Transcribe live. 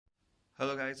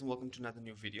Hello guys and welcome to another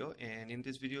new video, and in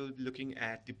this video we'll be looking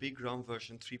at the big ROM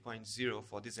version 3.0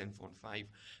 for the Zenfone 5.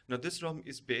 Now this ROM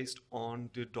is based on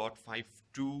the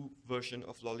 .52 version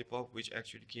of Lollipop, which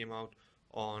actually came out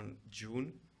on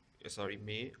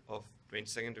May of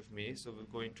 22nd of May. So we'll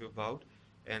go into about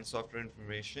and software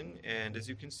information, and as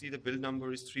you can see the build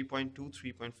number is 3.2,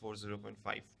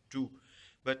 3.40.52.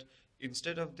 But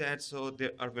instead of that, so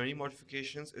there are many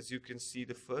modifications. As you can see,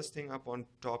 the first thing up on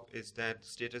top is that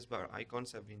status bar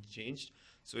icons have been changed,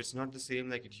 so it's not the same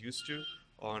like it used to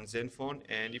on Zenfone.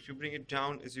 And if you bring it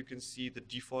down, as you can see, the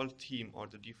default theme or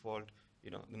the default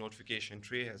the notification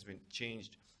tray has been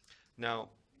changed. Now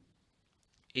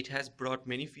it has brought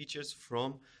many features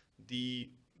from the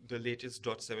latest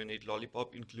 .78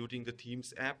 Lollipop, including the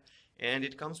themes app, and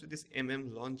it comes with this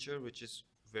launcher, which is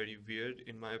very weird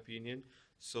in my opinion.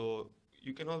 So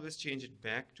you can always change it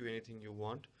back to anything you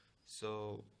want.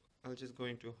 So I'll just go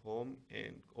into home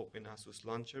and open Asus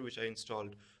launcher, which I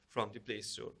installed from the Play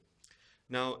Store.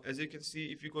 Now as you can see,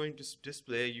 if you go into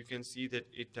display, you can see that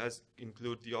it does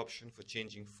include the option for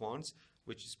changing fonts,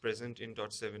 which is present in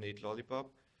 .78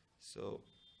 Lollipop. So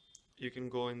you can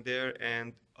go in there,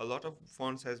 and a lot of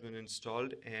fonts has been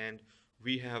installed, and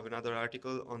we have another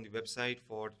article on the website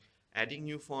for adding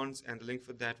new fonts, and the link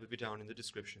for that will be down in the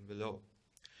description below.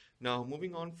 Now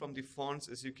moving on from the fonts,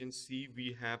 as you can see,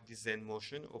 we have the Zen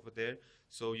motion over there.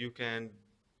 So you can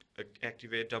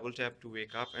activate double tap to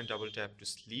wake up and double tap to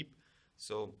sleep.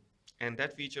 So, and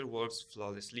that feature works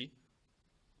flawlessly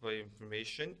for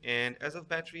information. And as of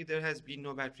battery, there has been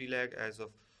no battery lag as of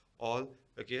all.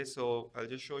 Okay, so I'll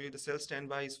just show you the cell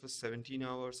standby is for 17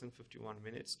 hours and 51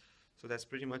 minutes. So that's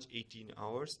pretty much 18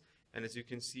 hours. And as you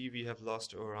can see, we have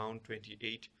lost around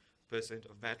 28%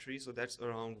 of battery, so that's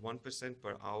around 1%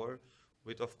 per hour,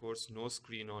 with of course no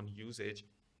screen on usage.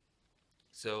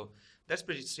 So that's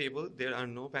pretty stable. There are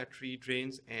no battery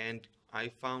drains, and I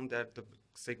found that the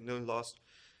signal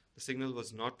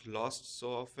was not lost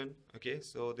so often. Okay,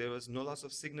 so there was no loss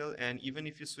of signal, and even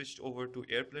if you switched over to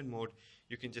airplane mode,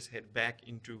 you can just head back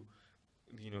into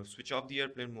switch off the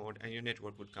airplane mode and your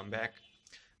network would come back.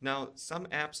 Now some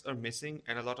apps are missing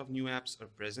and a lot of new apps are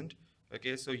present.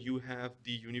 Okay, so you have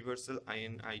the universal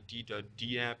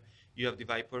init.d app, you have the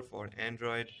Viper for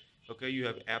Android, okay, you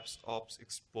have apps ops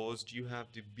exposed, you have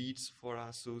the Beats for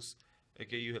Asus,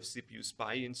 okay, you have CPU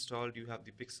Spy installed, you have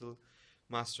the Pixel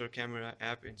Master Camera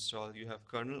app installed, you have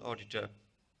kernel auditor,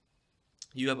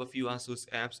 you have a few Asus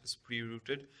apps is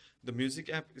pre-rooted. The music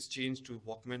app is changed to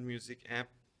Walkman music app.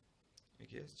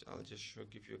 Okay, so I'll just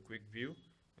give you a quick view.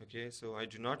 Okay, so I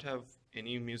do not have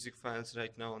any music files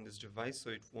right now on this device, so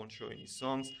it won't show any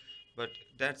songs, but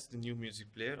that's the new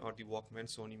music player, or the Walkman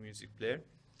Sony music player.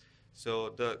 So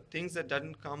the things that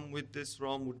doesn't come with this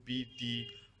ROM would be the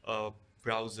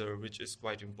browser, which is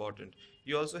quite important.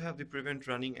 You also have the prevent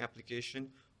running application,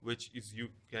 which is you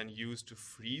can use to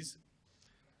freeze.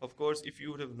 Of course, if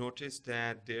you would have noticed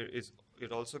that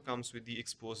it also comes with the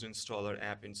exposed installer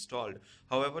app installed.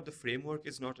 However, the framework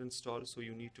is not installed, so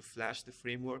you need to flash the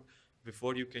framework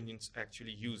before you can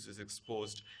actually use this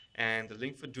exposed, and the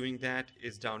link for doing that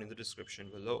is down in the description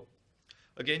below.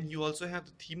 Again, you also have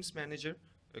the themes manager.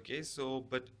 Okay, so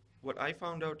but what I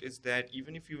found out is that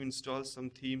even if you install some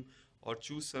theme or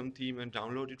choose some theme and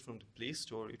download it from the Play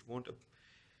Store, it won't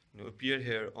appear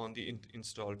here on the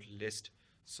installed list.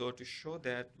 So to show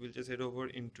that, we'll just head over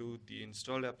into the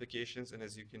installed applications, and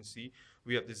as you can see,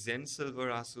 we have the Zen Silver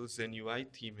Asus Zen UI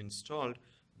theme installed.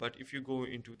 But if you go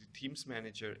into the Themes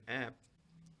Manager app,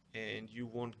 and you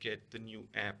won't get the new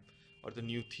app or the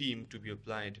new theme to be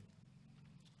applied.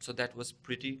 So that was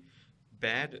pretty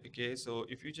bad. Okay, so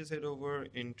if you just head over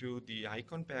into the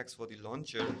icon packs for the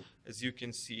launcher, as you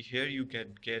can see here, you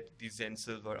can get the Zen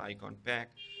Silver icon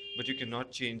pack, but you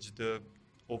cannot change the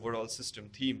overall system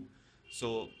theme.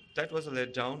 So that was a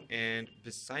letdown, and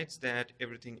besides that,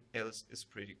 everything else is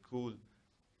pretty cool.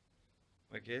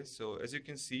 Okay, so as you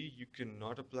can see, you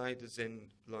cannot apply the Zen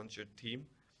launcher theme,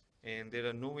 and there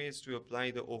are no ways to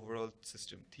apply the overall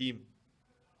system theme.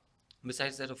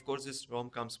 Besides that, of course, this ROM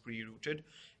comes pre-rooted,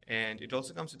 and it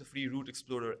also comes with the free Root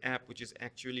Explorer app, which is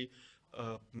actually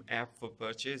an app for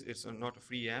purchase. It's not a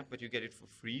free app, but you get it for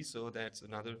free, so that's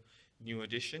another new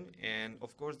addition. And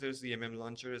of course, there's the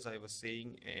launcher, as I was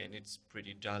saying, and it's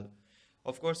pretty dull.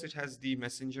 Of course, it has the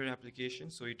Messenger application,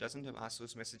 so it doesn't have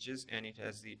Asus messages, and it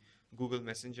has the Google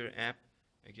Messenger app.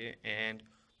 Okay, and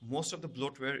most of the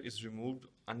bloatware is removed,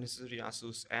 unnecessary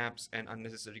Asus apps and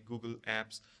unnecessary Google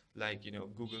apps like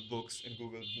Google Books and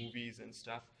Google Movies and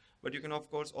stuff. But you can of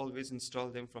course always install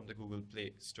them from the Google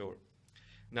Play Store.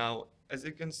 Now, as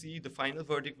you can see, the final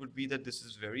verdict would be that this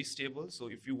is very stable. So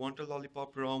if you want a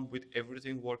Lollipop ROM with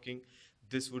everything working,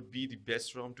 this would be the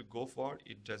best ROM to go for.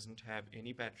 It doesn't have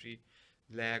any battery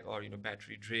lag or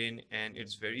battery drain, and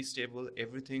it's very stable.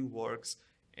 Everything works,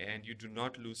 and you do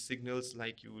not lose signals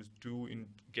like you do in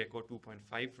Gecko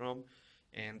 2.5 ROM,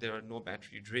 and there are no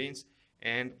battery drains.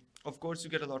 And of course, you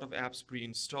get a lot of apps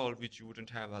pre-installed which you wouldn't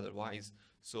have otherwise.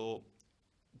 So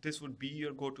this would be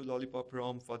your go-to Lollipop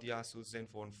ROM for the Asus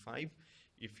Zenfone 5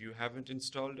 if you haven't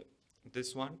installed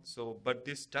this one. So, but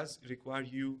this does require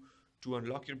you to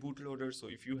unlock your bootloader. So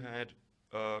if you had,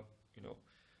 you know,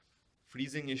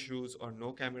 freezing issues or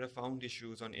no camera found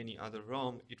issues on any other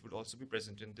ROM, it would also be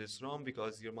present in this ROM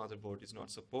because your motherboard is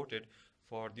not supported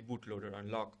for the bootloader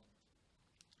unlock.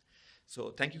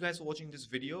 So thank you guys for watching this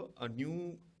video. A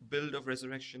new build of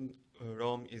Resurrection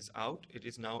ROM is out. It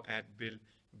is now at build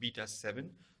beta 7.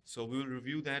 So we will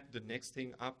review that the next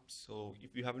thing up. So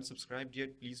if you haven't subscribed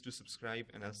yet, please do subscribe,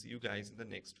 and I'll see you guys in the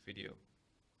next video.